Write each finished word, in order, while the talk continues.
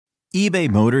eBay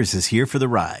Motors is here for the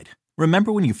ride.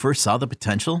 Remember when you first saw the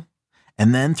potential?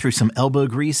 And then through some elbow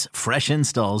grease, fresh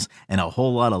installs, and a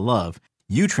whole lot of love,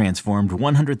 you transformed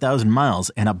 100,000 miles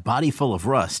and a body full of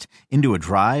rust into a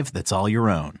drive that's all your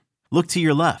own. Look to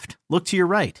your left. Look to your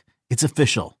right. It's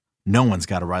official. No one's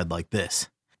got a ride like this.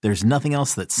 There's nothing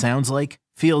else that sounds like,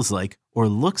 feels like, or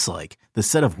looks like the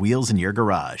set of wheels in your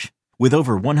garage. With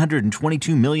over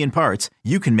 122 million parts,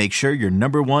 you can make sure your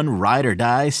number one ride or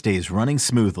die stays running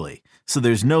smoothly. So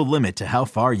there's no limit to how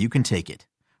far you can take it.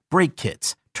 Brake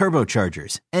kits,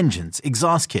 turbochargers, engines,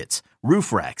 exhaust kits,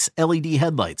 roof racks, LED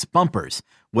headlights, bumpers,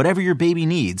 whatever your baby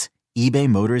needs, eBay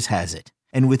Motors has it.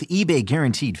 And with eBay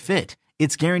Guaranteed Fit,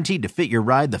 it's guaranteed to fit your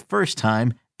ride the first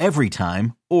time, every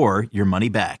time, or your money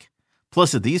back.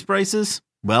 Plus at these prices,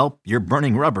 well, you're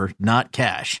burning rubber, not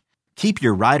cash. Keep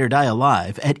your ride or die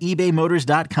alive at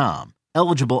ebaymotors.com.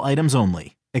 Eligible items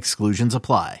only. Exclusions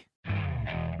apply.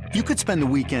 You could spend the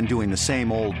weekend doing the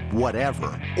same old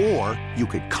whatever, or you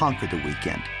could conquer the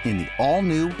weekend in the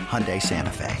all-new Hyundai Santa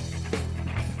Fe.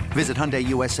 Visit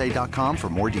HyundaiUSA.com for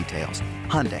more details.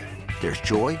 Hyundai, there's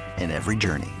joy in every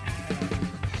journey.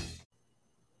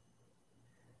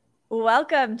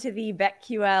 Welcome to the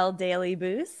BetQL Daily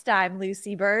Boost. I'm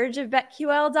Lucy Burge of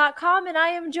BetQL.com, and I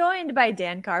am joined by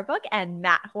Dan Carpuck and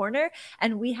Matt Horner,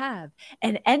 and we have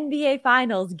an NBA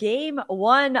Finals Game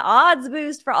 1 odds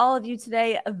boost for all of you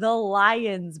today, the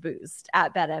Lions boost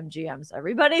at BetMGM. So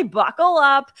everybody buckle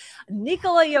up.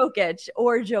 Nikola Jokic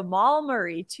or Jamal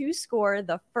Murray to score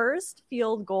the first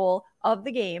field goal of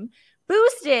the game,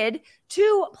 boosted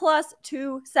to plus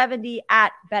 270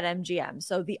 at BetMGM.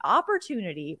 So the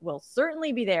opportunity will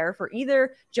certainly be there for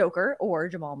either Joker or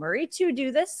Jamal Murray to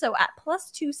do this. So at plus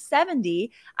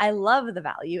 270, I love the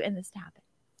value in this to happen.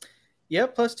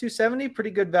 Yep, plus 270,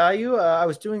 pretty good value. I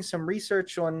was doing some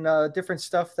research on different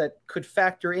stuff that could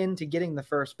factor into getting the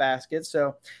first basket.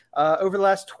 So over the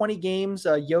last 20 games,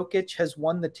 Jokic has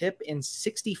won the tip in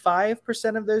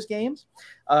 65% of those games.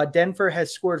 Denver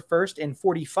has scored first in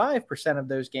 45% of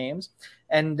those games.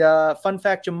 And fun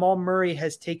fact, Jamal Murray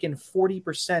has taken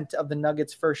 40% of the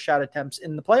Nuggets' first shot attempts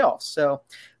in the playoffs. So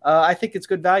I think it's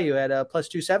good value at plus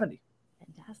 270.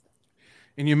 Fantastic.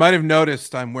 And you might have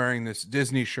noticed I'm wearing this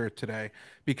Disney shirt today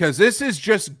because this is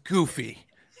just goofy.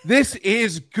 This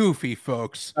is goofy,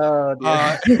 folks. Oh,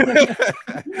 dear.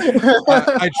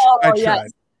 I tried. Yes.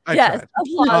 I Yes.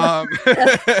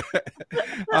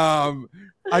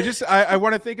 tried. I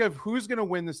want to think of who's going to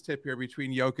win this tip here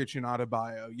between Jokic and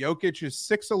Adebayo. Jokic is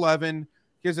 6'11".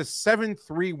 He has a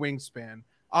 7'3" wingspan.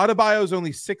 Adebayo is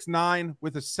only 6'9"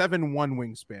 with a 7'1"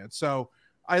 wingspan. So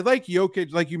I like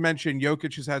Jokic. Like you mentioned,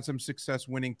 Jokic has had some success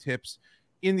winning tips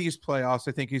in these playoffs.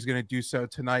 I think he's going to do so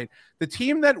tonight. The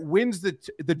team that wins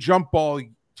the jump ball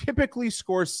typically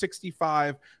scores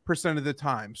 65% of the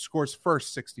time, scores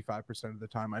first 65% of the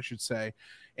time, I should say.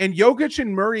 And Jokic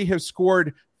and Murray have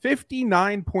scored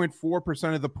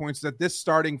 59.4% of the points that this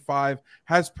starting five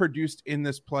has produced in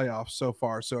this playoff so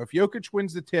far. So if Jokic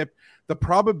wins the tip, the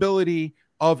probability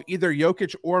of either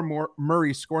Jokic or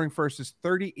Murray scoring first is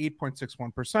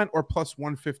 38.61% or plus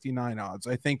 159 odds.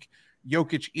 I think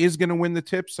Jokic is going to win the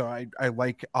tip, so I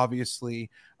like,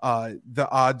 obviously, the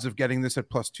odds of getting this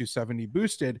at plus 270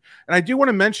 boosted. And I do want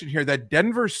to mention here that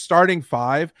Denver's starting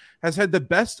five has had the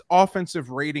best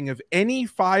offensive rating of any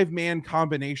five-man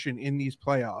combination in these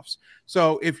playoffs.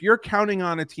 So if you're counting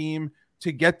on a team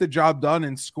to get the job done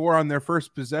and score on their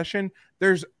first possession,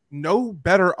 there's no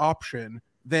better option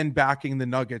than backing the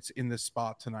Nuggets in this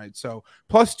spot tonight. So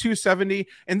plus 270.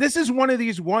 And this is one of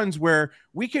these ones where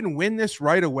we can win this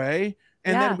right away.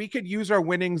 And then we could use our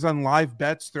winnings on live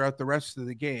bets throughout the rest of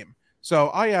the game. So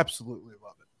I absolutely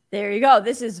love it. There you go.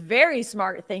 This is very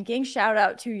smart thinking. Shout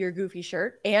out to your Goofy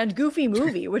shirt and Goofy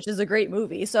movie, which is a great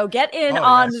movie. So get in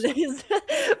this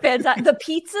fantastic. The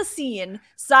pizza scene,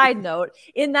 side note,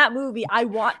 in that movie, I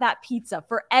want that pizza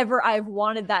forever. I've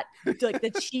wanted that, like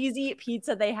the cheesy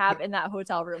pizza they have in that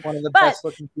hotel room. One of the best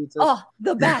looking pizzas. Oh,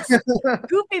 the best.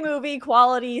 Goofy movie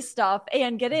quality stuff.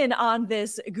 And get in on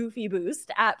this Goofy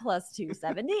boost at plus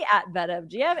 270 at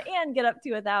BetMGM and get up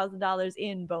to $1,000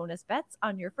 in bonus bets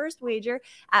on your first wager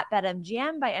at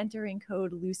BetMGM by entering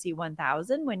code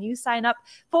Lucy1000 when you sign up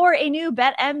for a new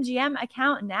BetMGM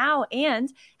account now,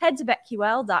 and head to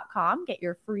BetQL.com. Get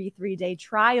your free 3-day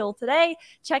trial today.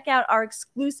 Check out our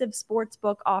exclusive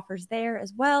sportsbook offers there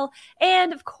as well.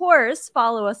 And of course,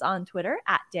 follow us on Twitter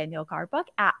at Daniel Carpuck,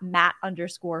 at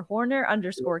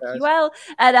Matt_Horner_QL,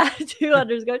 and at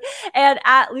 2_ and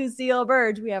at Lucille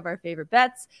Burge. We have our favorite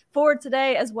bets for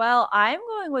today as well. I'm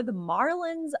going with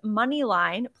Marlins money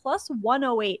line plus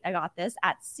 108 wait, I got this,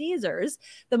 at Caesars.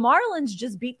 The Marlins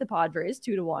just beat the Padres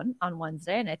 2-1 on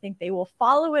Wednesday, and I think they will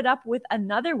follow it up with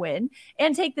another win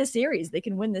and take the series. They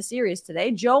can win the series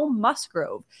today. Joe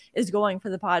Musgrove is going for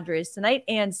the Padres tonight,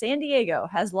 and San Diego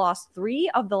has lost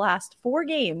 3 of the last 4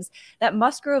 games that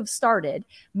Musgrove started.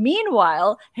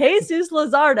 Meanwhile, Jesus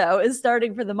Luzardo is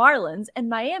starting for the Marlins, and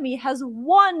Miami has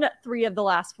won 3 of the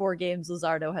last 4 games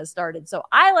Luzardo has started. So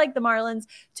I like the Marlins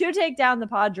to take down the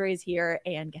Padres here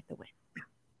and get the win.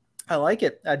 I like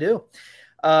it. I do.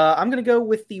 I'm going to go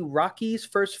with the Rockies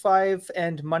first 5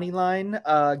 and money line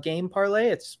game parlay.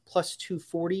 It's plus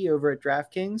 240 over at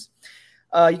DraftKings.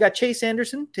 You got Chase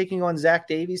Anderson taking on Zach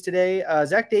Davies today.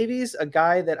 Zach Davies, a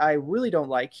guy that I really don't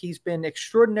like. He's been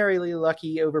extraordinarily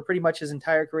lucky over pretty much his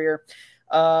entire career.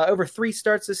 Over 3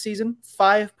 starts this season,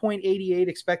 5.88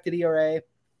 expected ERA.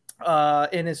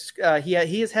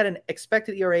 He has had an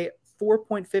expected ERA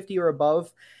 4.50 or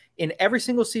above in every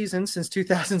single season since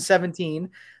 2017.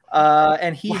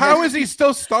 And how is he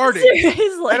still starting?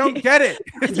 Seriously. I don't get it.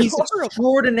 He's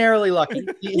extraordinarily lucky.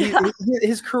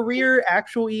 His career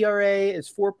actual ERA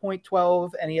is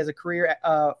 4.12, and he has a career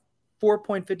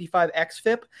 4.55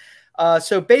 xFIP.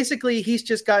 So basically, he's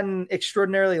just gotten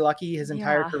extraordinarily lucky his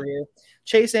entire career.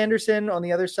 Chase Anderson, on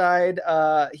the other side,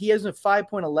 he has a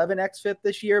 5.11 xFIP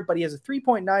this year, but he has a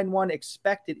 3.91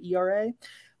 expected ERA.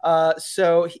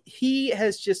 So he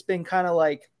has just been kind of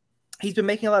like, he's been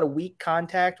making a lot of weak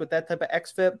contact with that type of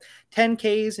xFIP, 10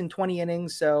 Ks in 20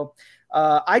 innings. So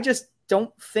I just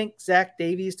don't think Zach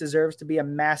Davies deserves to be a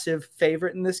massive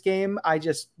favorite in this game. I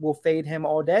just will fade him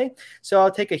all day. So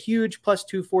I'll take a huge plus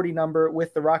 240 number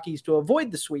with the Rockies to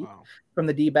avoid the sweep from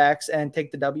the D-backs and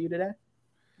take the W today.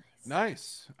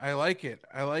 Nice. I like it.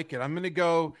 I'm going to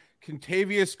go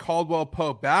Contavious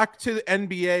Caldwell-Pope. Back to the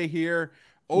NBA here.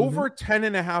 Over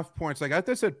 10.5 points. I got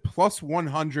this at plus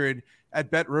 100 at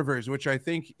Bet Rivers, which I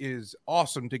think is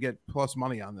awesome to get plus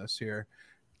money on this here.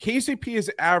 KCP has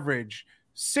averaged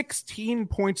 16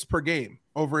 points per game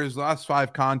over his last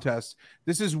 5 contests.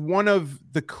 This is one of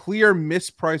the clear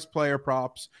mispriced player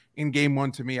props in game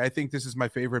 1 to me. I think this is my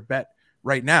favorite bet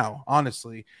right now,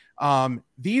 honestly.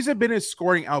 These have been his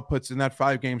scoring outputs in that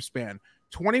 5-game span.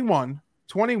 21,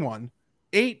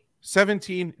 8,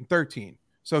 17, and 13.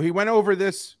 So he went over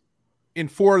this in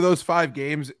 4 of those 5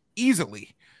 games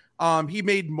easily. He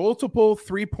made multiple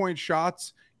 3-point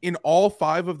shots in all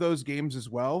 5 of those games as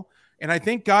well. And I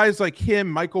think guys like him,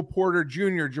 Michael Porter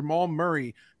Jr., Jamal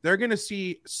Murray, they're going to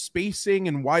see spacing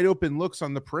and wide open looks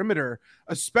on the perimeter,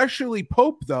 especially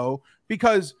Pope, though,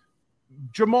 because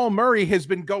Jamal Murray has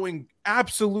been going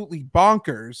absolutely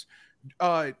bonkers.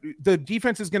 The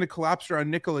defense is going to collapse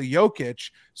around Nikola Jokic.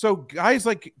 So guys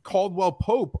like Caldwell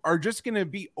Pope are just going to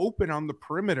be open on the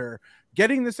perimeter.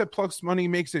 Getting this at plus money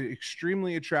makes it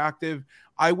extremely attractive.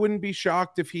 I wouldn't be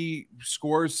shocked if he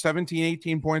scores 17,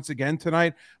 18 points again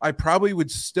tonight. I probably would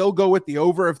still go with the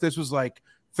over if this was like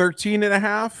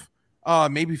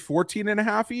 13.5, maybe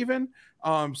 14.5 even.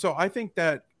 So I think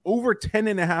that over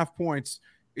 10.5 points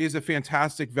is a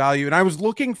fantastic value. And I was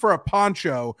looking for a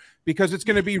poncho because it's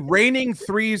going to be raining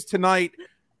 3s tonight,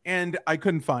 and I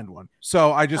couldn't find one.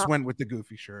 So I just went with the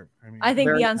goofy shirt. I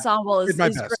think the ensemble is my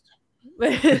best.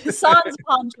 Sans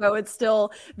poncho, it's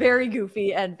still very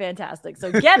goofy and fantastic.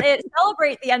 So get it,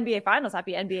 celebrate the NBA Finals.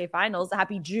 Happy NBA Finals,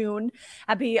 happy June,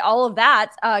 happy all of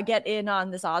that. Get in on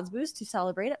this odds boost to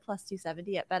celebrate at plus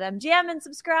 270 at BetMGM, and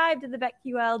subscribe to the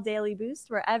BetQL Daily Boost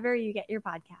wherever you get your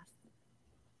podcasts.